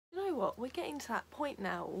what, we're getting to that point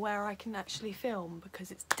now where I can actually film because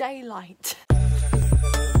it's daylight.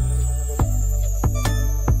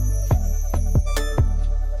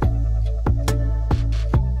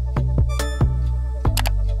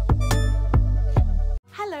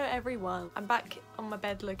 Hello everyone, I'm back on my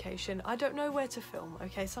bed location. I don't know where to film,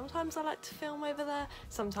 okay? Sometimes I like to film over there,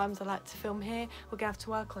 sometimes I like to film here. We're gonna have to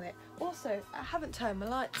work on it. Also, I haven't turned my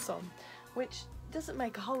lights on, which doesn't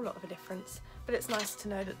make a whole lot of a difference, but it's nice to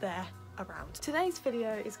know that they're around. Today's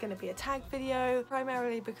video is going to be a tag video,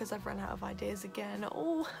 primarily because I've run out of ideas again.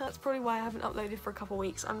 Oh, that's probably why I haven't uploaded for a couple of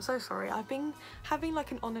weeks. I'm so sorry. I've been having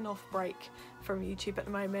like an on and off break from YouTube at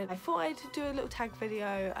the moment. I thought I'd do a little tag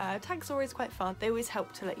video. Tags are always quite fun. They always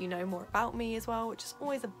help to let you know more about me as well, which is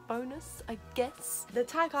always a bonus, I guess. The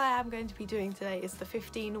tag I am going to be doing today is the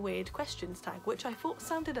 15 weird questions tag, which I thought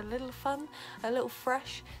sounded a little fun, a little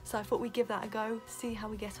fresh, so I thought we'd give that a go, see how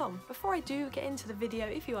we get on. Before I do get into the video,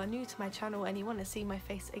 if you are new to my channel and you want to see my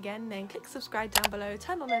face again, then click subscribe down below,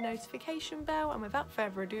 turn on the notification bell, and without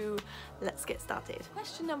further ado, let's get started.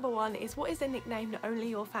 Question number 1 is, what is a nickname that only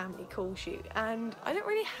your family calls you? And I don't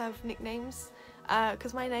really have nicknames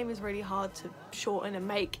because my name is really hard to shorten and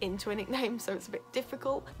make into a nickname, so it's a bit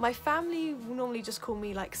difficult. My family will normally just call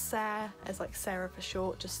me like Sarah, as like Sarah for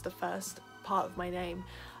short, just the first part of my name.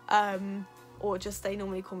 Or just they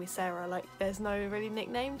normally call me Sarah, like there's no really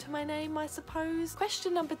nickname to my name, I suppose.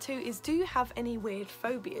 Question number 2 is, do you have any weird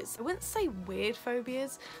phobias? I wouldn't say weird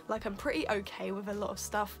phobias, like I'm pretty okay with a lot of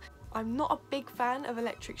stuff. I'm not a big fan of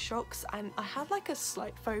electric shocks, and I had like a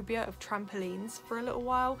slight phobia of trampolines for a little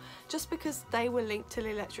while, just because they were linked to the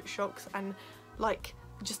electric shocks, and like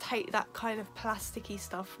just hate that kind of plasticky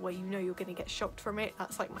stuff where you know you're gonna get shocked from it.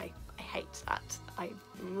 That's like I hate that.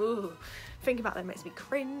 Think about that makes me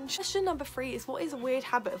cringe. Question number 3 is, what is a weird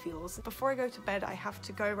habit of yours? Before I go to bed, I have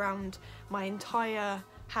to go around my entire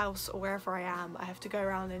house, or wherever I am, I have to go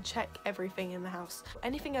around and check everything in the house.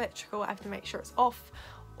 Anything electrical, I have to make sure it's off,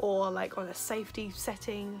 or like on a safety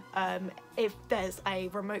setting. If there's a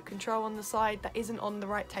remote control on the side that isn't on the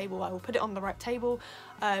right table, I will put it on the right table.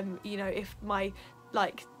 You know, if my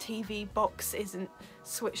like TV box isn't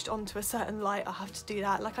switched onto a certain light, I have to do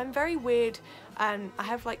that. Like I'm very weird, and I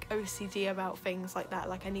have like OCD about things like that.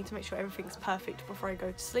 Like I need to make sure everything's perfect before I go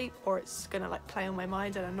to sleep, or it's gonna like play on my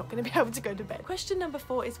mind and I'm not gonna be able to go to bed. Question number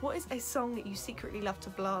 4 is, what is a song that you secretly love to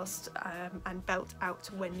blast and belt out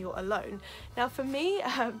when you're alone? Now for me,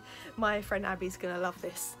 my friend Abby's gonna love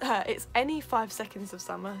this. It's any 5 Seconds of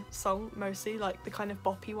Summer song, mostly like the kind of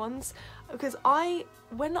boppy ones, because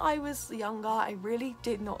when I was younger, I really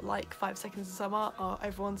did not like 5 Seconds of Summer.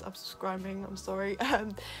 Everyone's unsubscribing, I'm sorry.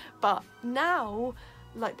 But now,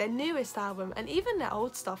 like their newest album and even their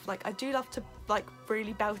old stuff, like I do love to like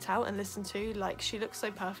really belt out and listen to. Like She Looks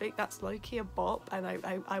So Perfect, that's low-key a bop, and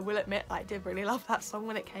I will admit I did really love that song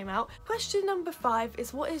when it came out. Question number 5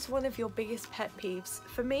 is, what is one of your biggest pet peeves?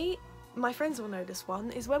 For me, my friends will know this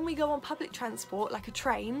one, is when we go on public transport, like a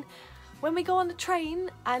train. When we go on a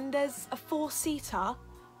train and there's a 4-seater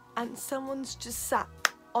and someone's just sat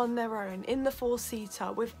on their own in the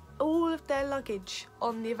 4-seater with all of their luggage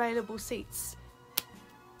on the available seats.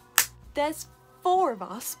 There's 4 of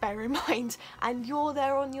us, bear in mind, and you're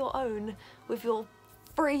there on your own with your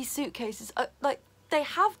 3 suitcases. Like they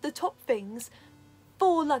have the top things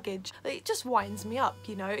for luggage. It just winds me up,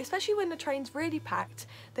 you know, especially when the train's really packed.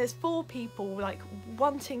 There's 4 people like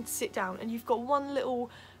wanting to sit down, and you've got one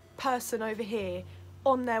little person over here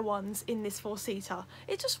on their ones in this 4-seater.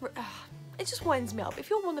 It just winds me up. If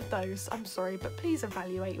you're one of those, I'm sorry, but please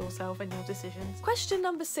evaluate yourself and your decisions. Question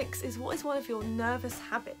number 6 is, what is one of your nervous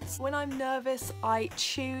habits? When I'm nervous, I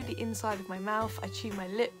chew the inside of my mouth, I chew my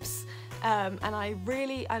lips, and I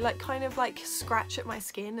like kind of like scratch at my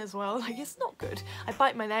skin as well. Like it's not good. I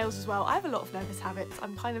bite my nails as well. I have a lot of nervous habits.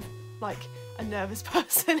 I'm kind of like a nervous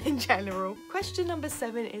person in general. Question number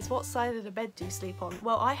 7 is, what side of the bed do you sleep on?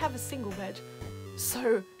 Well, I have a single bed,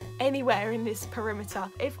 so anywhere in this perimeter.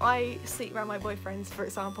 If I sleep around my boyfriend's, for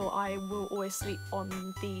example, I will always sleep on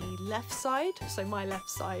the left side, so my left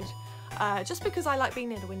side, just because I like being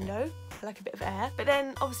near the window. I like a bit of air, but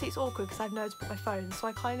then obviously it's awkward because I have nowhere to put my phone, so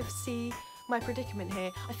I kind of see my predicament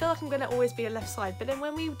here. I feel like I'm going to always be a left side, but then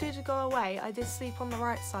when we did go away, I did sleep on the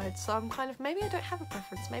right side, so I'm kind of, maybe I don't have a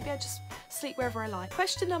preference, maybe I just sleep wherever I like.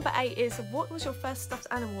 Question number 8 is, what was your first stuffed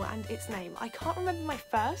animal and its name? I can't remember my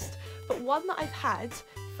first, but one that I've had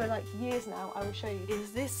for like years now, I will show you,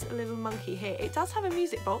 is this little monkey here. It does have a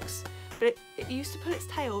music box, but it used to pull its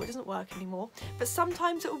tail. It doesn't work anymore, but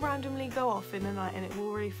sometimes it will randomly go off in the night and it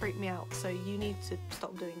will really freak me out, so you need to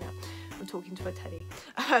stop doing that. I'm talking to a teddy.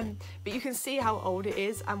 But you can see how old it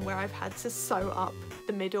is and where I've had to sew up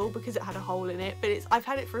the middle because it had a hole in it. But I've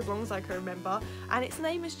had it for as long as I can remember, and its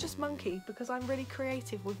name is just Monkey because I'm really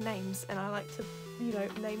creative with names and I like to, you know,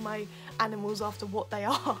 name my animals after what they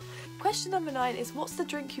are. Question number 9 is what's the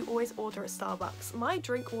drink you always order at Starbucks? My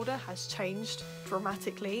drink order has changed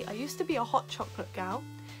dramatically. I used to be a hot chocolate gal,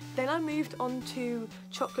 then I moved on to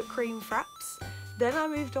chocolate cream fraps, then I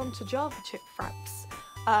moved on to Java chip fraps,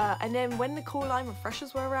 and then when the cool lime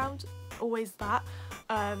refreshers were around, always that.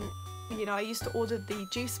 You know, I used to order the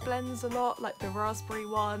juice blends a lot, like the raspberry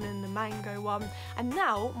one and the mango one, and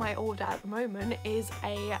now my order at the moment is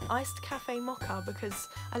a iced cafe mocha because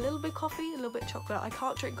a little bit coffee, a little bit chocolate. I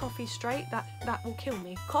can't drink coffee straight, that will kill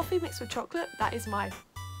me. Coffee mixed with chocolate, that is my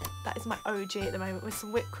OG at the moment with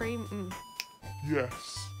some whipped cream.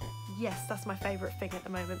 Yes, that's my favourite thing at the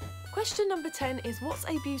moment. Question number 10 is what's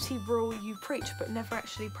a beauty rule you preach but never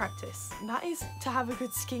actually practice? And that is to have a good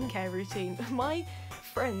skincare routine. My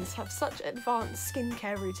friends have such advanced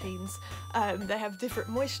skincare routines. They have different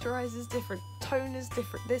moisturisers, different toners,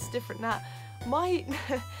 different this, different that. My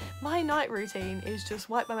night routine is just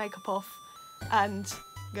wipe my makeup off and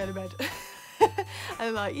go to bed.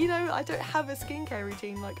 And like, you know, I don't have a skincare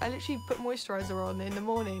routine. Like I literally put moisturiser on in the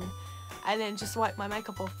morning and then just wipe my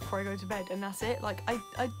makeup off before I go to bed, and that's it. Like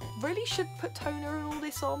I really should put toner and all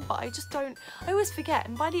this on, but I just don't. I always forget,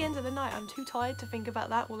 and by the end of the night I'm too tired to think about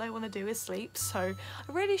that. All I want to do is sleep, so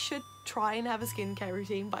I really should try and have a skincare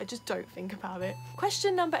routine, but I just don't think about it.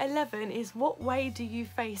 Question number 11 is what way do you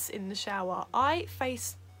face in the shower? I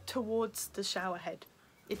face towards the shower head,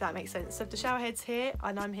 if that makes sense. So if the shower head's here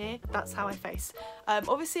and I'm here, that's how I face.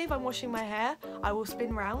 Obviously if I'm washing my hair, I will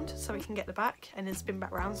spin round so I can get the back and then spin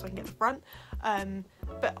back round so I can get the front.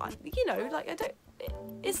 But you know, like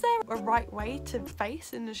is there a right way to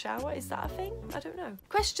face in the shower? Is that a thing? I don't know.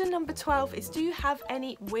 Question number 12 is do you have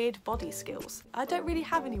any weird body skills? I don't really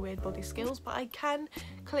have any weird body skills, but I can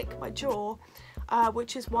click my jaw.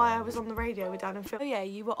 Which is why I was on the radio with Dan and Phil. Oh yeah,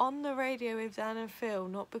 you were on the radio with Dan and Phil,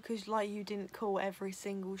 not because like you didn't call every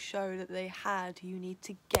single show that they had, you need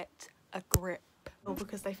to get a grip. Or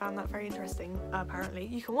because they found that very interesting, apparently.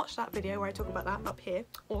 You can watch that video where I talk about that up here.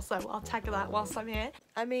 Also, I'll tag that whilst I'm here.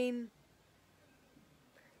 I mean,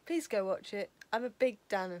 please go watch it. I'm a big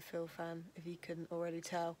Dan and Phil fan, if you couldn't already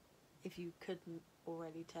tell. If you couldn't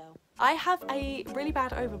already tell. I have a really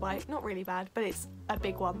bad overbite, not really bad, but it's a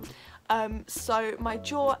big one. So my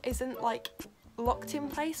jaw isn't like locked in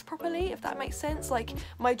place properly, if that makes sense. Like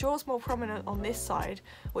my jaw's more prominent on this side,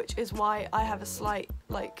 which is why I have a slight,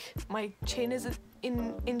 like my chin isn't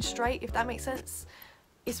in straight, if that makes sense.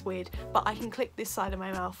 It's weird, but I can click this side of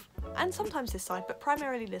my mouth and sometimes this side, but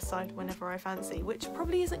primarily this side whenever I fancy, which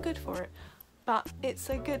probably isn't good for it. But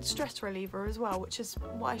it's a good stress reliever as well, which is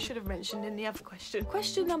what I should have mentioned in the other question.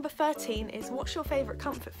 Question number 13 is what's your favourite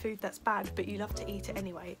comfort food that's bad but you love to eat it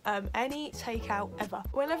anyway? Any takeout ever.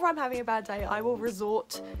 Whenever I'm having a bad day, I will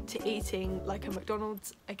resort to eating like a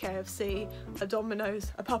McDonald's, a KFC, a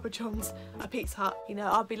Domino's, a Papa John's, a Pizza Hut. You know,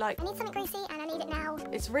 I'll be like, I need something greasy and I need it now.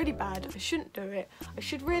 It's really bad. I shouldn't do it. I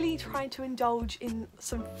should really try to indulge in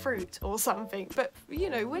some fruit or something. But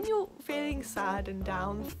you know, when you're feeling sad and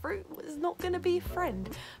down, fruit is not going to be a friend.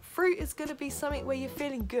 Fruit is going to be something where you're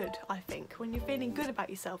feeling good, I think. When you're feeling good about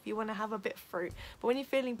yourself, you want to have a bit of fruit. But when you're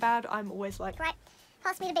feeling bad, I'm always like, right,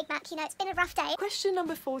 pass me the Big Mac, you know, it's been a rough day. Question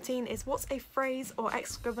number 14 is what's a phrase or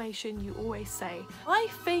exclamation you always say? My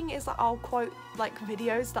thing is that I'll quote like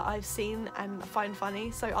videos that I've seen and find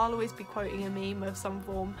funny, so I'll always be quoting a meme of some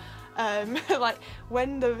form. Like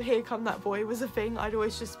when the Here Come That Boy was a thing, I'd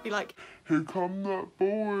always just be like, Here come that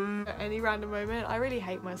boy, at any random moment. I really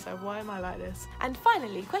hate myself. Why am I like this? And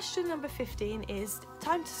finally, question number 15 is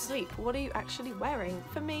time to sleep. What are you actually wearing?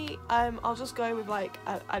 For me, I'll just go with like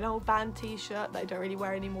an old band t-shirt that I don't really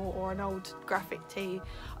wear anymore, or an old graphic tee,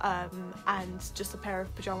 and just a pair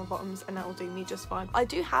of pyjama bottoms, and that will do me just fine. I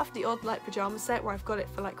do have the odd like pyjama set where I've got it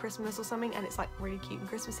for like Christmas or something, and it's like really cute and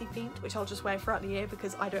Christmassy themed, which I'll just wear throughout the year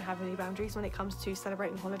because I don't have any boundaries when it comes to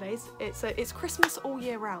celebrating holidays. It's Christmas all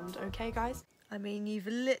year round, okay guys? I mean, you've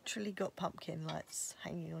literally got pumpkin lights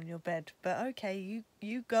hanging on your bed, but okay,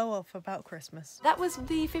 you go off about Christmas. That was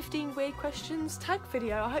the 15 weird questions tag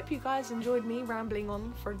video. I hope you guys enjoyed me rambling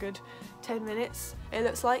on for a good 10 minutes. It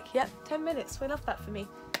looks like, yep, 10 minutes. We love that for me.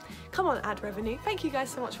 Come on, ad revenue. Thank you guys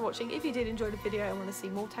so much for watching. If you did enjoy the video and want to see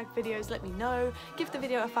more tag videos, let me know. Give the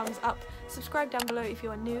video a thumbs up. Subscribe down below if you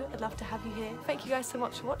are new. I'd love to have you here. Thank you guys so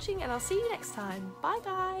much for watching, and I'll see you next time. Bye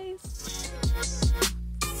guys.